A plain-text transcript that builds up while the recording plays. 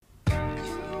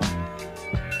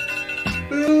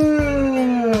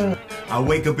I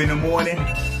wake up in the morning,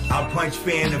 I punch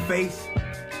fear in the face.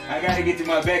 I gotta get to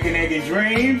my back and egg and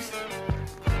dreams.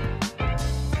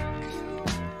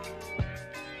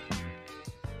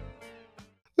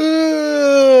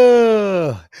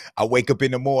 I wake up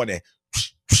in the morning,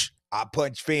 I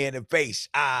punch fear in the face.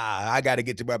 I gotta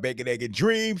get to my bacon, egg, and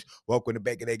dreams. Welcome to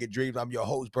Bacon, Egg, and Dreams. I'm your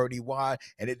host, Bernie Wan,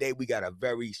 and today we got a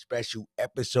very special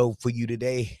episode for you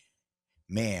today.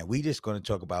 Man, we just gonna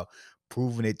talk about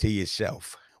proving it to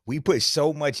yourself. We put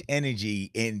so much energy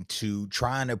into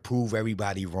trying to prove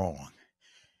everybody wrong.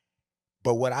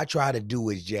 But what I try to do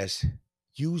is just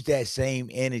use that same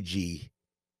energy,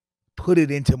 put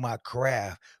it into my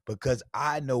craft because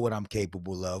I know what I'm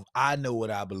capable of. I know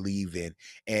what I believe in.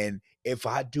 And if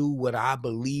I do what I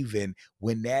believe in,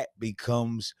 when that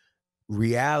becomes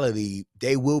reality,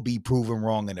 they will be proven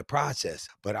wrong in the process.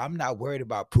 But I'm not worried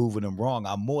about proving them wrong.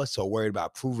 I'm more so worried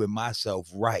about proving myself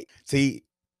right. See,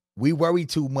 we worry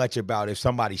too much about if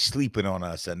somebody's sleeping on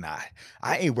us or not.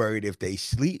 I ain't worried if they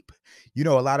sleep. You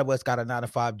know, a lot of us got a 9 to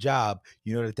 5 job.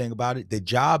 You know the thing about it? The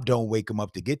job don't wake them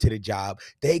up to get to the job.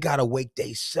 They got to wake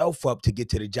themselves up to get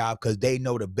to the job because they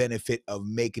know the benefit of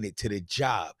making it to the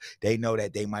job. They know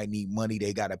that they might need money.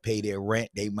 They got to pay their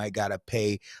rent. They might got to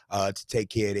pay to take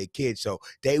care of their kids. So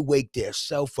they wake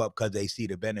themselves up because they see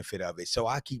the benefit of it. So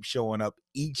I keep showing up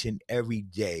each and every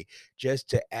day just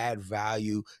to add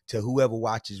value to whoever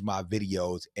watches my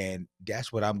videos. And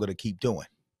that's what I'm going to keep doing.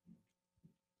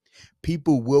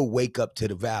 People will wake up to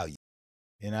the value.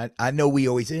 And I know we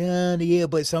always say, yeah,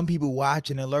 but some people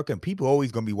watching and lurking. People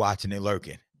always going to be watching and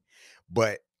lurking.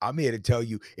 But I'm here to tell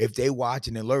you, if they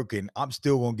watching and lurking, I'm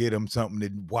still going to get them something to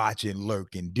watch and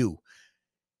lurk and do.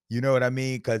 You know what I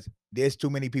mean? Because there's too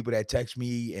many people that text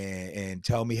me and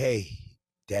tell me, hey,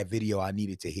 that video I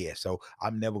needed to hear. So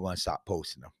I'm never going to stop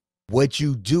posting them. What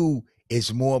you do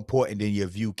is more important than your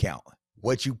view count.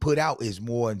 What you put out is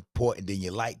more important than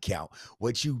your like count.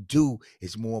 What you do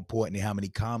is more important than how many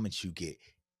comments you get.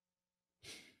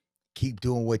 Keep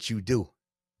doing what you do.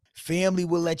 Family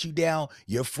will let you down.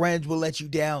 Your friends will let you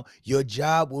down. Your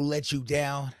job will let you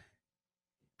down.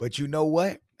 But you know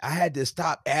what? I had to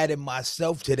stop adding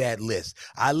myself to that list.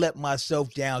 I let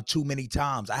myself down too many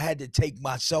times. I had to take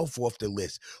myself off the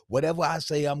list. Whatever I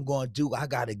say I'm going to do, I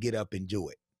got to get up and do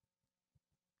it.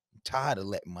 I'm tired of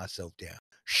letting myself down.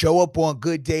 Show up on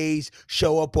good days,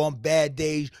 show up on bad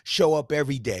days, show up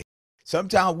every day.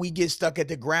 Sometimes we get stuck at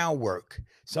the groundwork.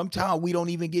 Sometimes we don't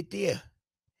even get there.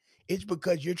 It's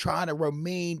because you're trying to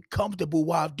remain comfortable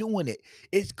while doing it.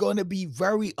 It's going to be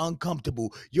very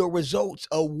uncomfortable. Your results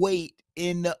await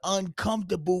in the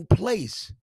uncomfortable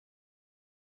place.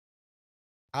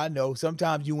 I know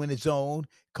sometimes you in the zone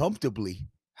comfortably.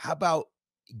 How about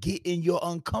get in your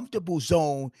uncomfortable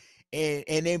zone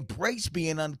and embrace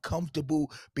being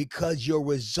uncomfortable because your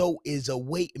result is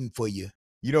awaiting for you.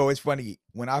 You know, it's funny.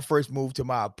 When I first moved to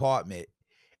my apartment,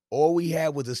 all we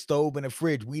had was a stove and a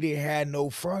fridge. We didn't have no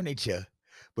furniture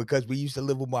because we used to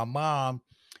live with my mom.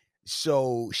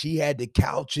 So she had the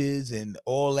couches and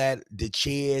all that, the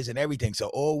chairs and everything. So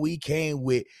all we came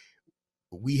with,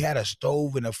 we had a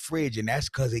stove and a fridge, and that's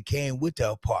because it came with the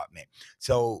apartment.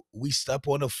 So we slept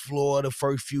on the floor the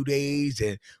first few days,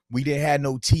 and we didn't have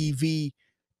no TV.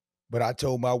 But I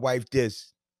told my wife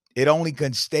this: it only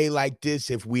can stay like this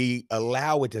if we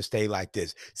allow it to stay like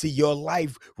this. See, your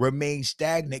life remains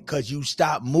stagnant because you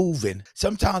stop moving.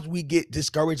 Sometimes we get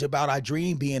discouraged about our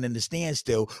dream being in the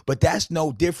standstill, but that's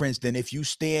no difference than if you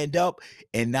stand up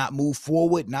and not move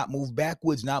forward, not move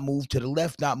backwards, not move to the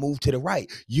left, not move to the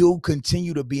right. You'll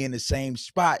continue to be in the same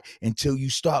spot until you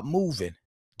start moving.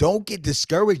 Don't get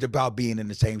discouraged about being in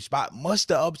the same spot.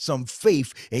 Muster up some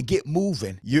faith and get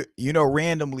moving. You know,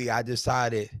 randomly I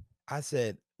decided, I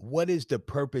said, what is the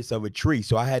purpose of a tree?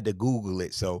 So I had to Google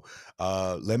it. So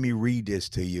let me read this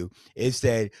to you. It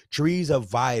said, trees are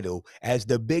vital as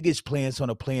the biggest plants on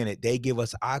the planet. They give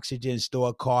us oxygen,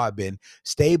 store carbon,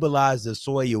 stabilize the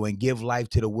soil, and give life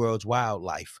to the world's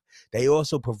wildlife. They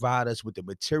also provide us with the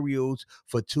materials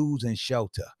for tools and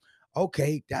shelter.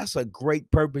 Okay, that's a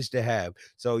great purpose to have.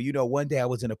 So, you know, one day I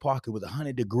was in the park, it was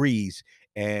 100 degrees,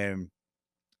 and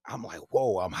I'm like,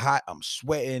 whoa, I'm hot, I'm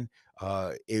sweating.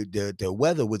 The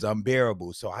weather was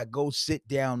unbearable. So I go sit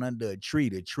down under a tree.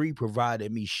 The tree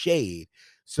provided me shade.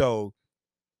 So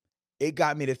it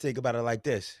got me to think about it like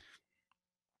this.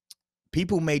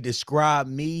 People may describe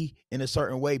me in a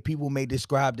certain way, people may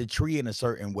describe the tree in a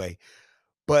certain way.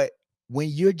 But when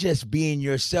you're just being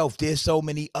yourself, there's so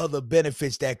many other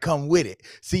benefits that come with it.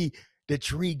 See, the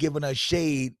tree giving us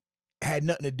shade had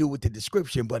nothing to do with the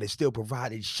description, but it still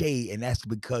provided shade. And that's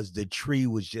because the tree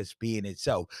was just being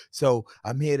itself. So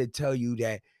I'm here to tell you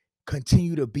that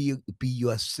Continue to be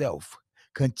yourself.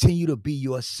 Continue to be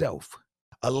yourself.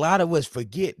 A lot of us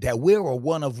forget that we're a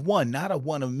one of one, not a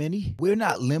one of many. We're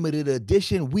not limited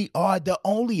edition. We are the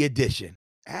only edition.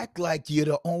 Act like you're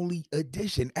the only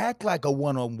edition. Act like a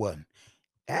one on one.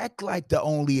 Act like the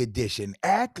only edition.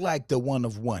 Act like the one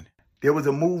of one. There was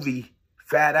a movie,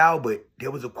 Fat Albert.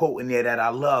 There was a quote in there that I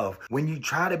love. When you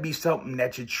try to be something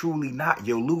that you're truly not,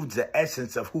 you'll lose the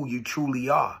essence of who you truly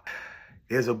are.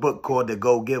 There's a book called The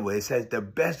Go-Giver. It says the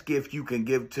best gift you can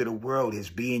give to the world is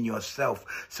being yourself.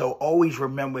 So always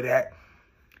remember that.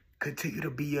 Continue to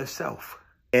be yourself.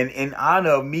 And in honor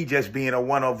of me just being a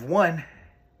one of one,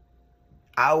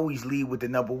 I always lead with the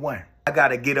number one. I got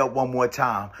to get up one more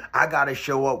time. I got to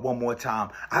show up one more time.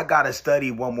 I got to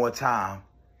study one more time.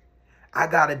 I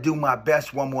got to do my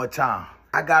best one more time.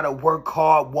 I got to work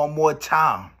hard one more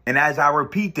time. And as I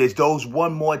repeat this, those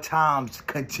one more times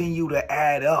continue to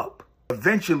add up.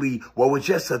 Eventually, what was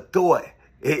just a thought,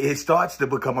 it starts to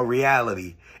become a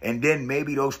reality. And then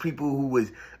maybe those people who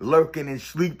was lurking and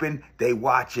sleeping, they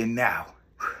watching now.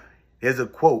 There's a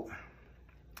quote,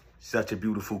 such a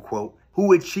beautiful quote.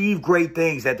 Who achieved great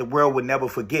things that the world would never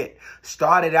forget,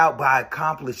 started out by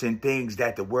accomplishing things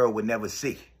that the world would never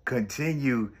see.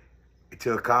 Continue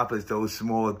to accomplish those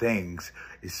small things.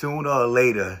 Sooner or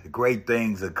later, great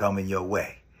things are coming your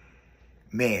way.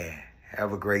 Man,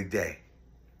 have a great day.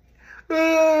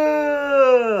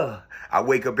 I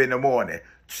wake up in the morning.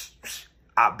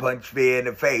 I punch fear in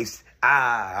the face.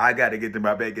 I got to get to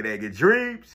my bacon, egg, and dreams.